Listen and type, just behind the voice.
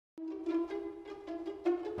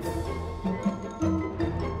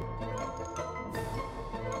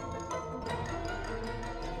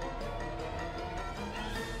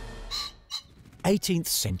'18th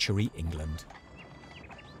century England.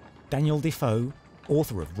 Daniel Defoe,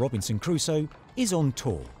 author of Robinson Crusoe, is on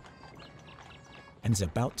tour and is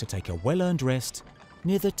about to take a well-earned rest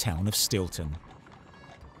near the town of Stilton.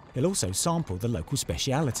 He'll also sample the local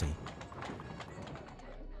speciality.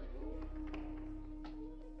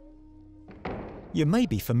 You may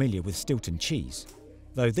be familiar with Stilton cheese,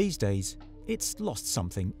 though these days it's lost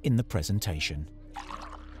something in the presentation.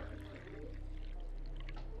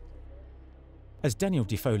 As Daniel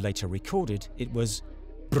Defoe later recorded, it was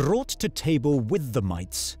brought to table with the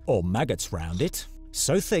mites, or maggots round it,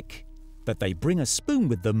 so thick that they bring a spoon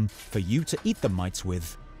with them for you to eat the mites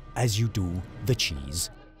with, as you do the cheese.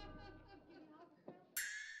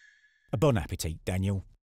 Bon appetit, Daniel.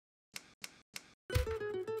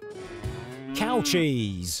 Cow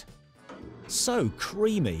cheese. So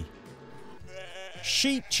creamy.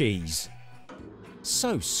 Sheep cheese.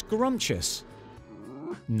 So scrumptious.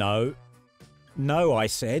 No. No, I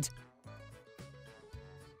said.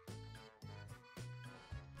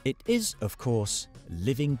 It is, of course,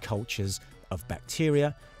 living cultures of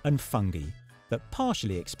bacteria and fungi that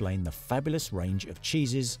partially explain the fabulous range of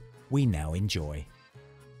cheeses we now enjoy.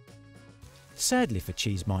 Sadly for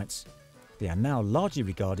cheese mites, they are now largely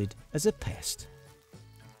regarded as a pest.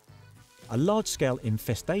 A large-scale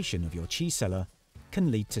infestation of your cheese cellar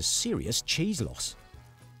can lead to serious cheese loss.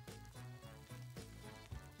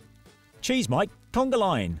 Cheese mite, conga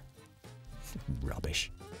line.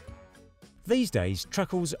 Rubbish. These days,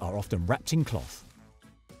 truckles are often wrapped in cloth,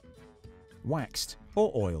 waxed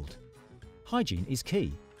or oiled. Hygiene is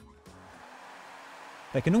key.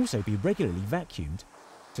 They can also be regularly vacuumed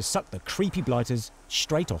to suck the creepy blighters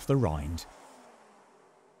straight off the rind.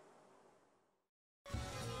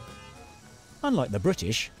 Unlike the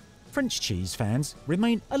British, French cheese fans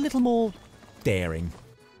remain a little more daring.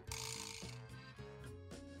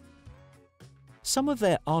 Some of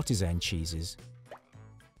their artisan cheeses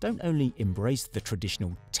don't only embrace the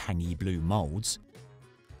traditional tangy blue moulds.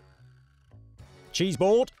 Cheese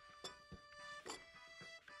board!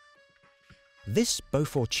 This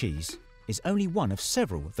Beaufort cheese is only one of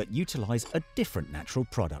several that utilise a different natural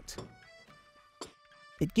product.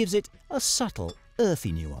 It gives it a subtle,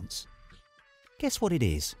 earthy nuance. Guess what it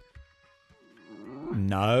is?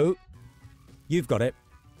 No. You've got it.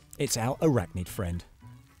 It's our arachnid friend.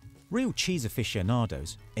 Real cheese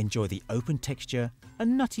aficionados enjoy the open texture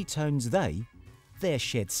and nutty tones their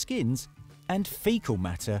shed skins, and faecal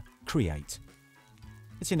matter create.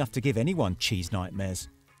 It's enough to give anyone cheese nightmares.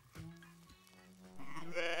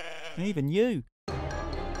 Even you.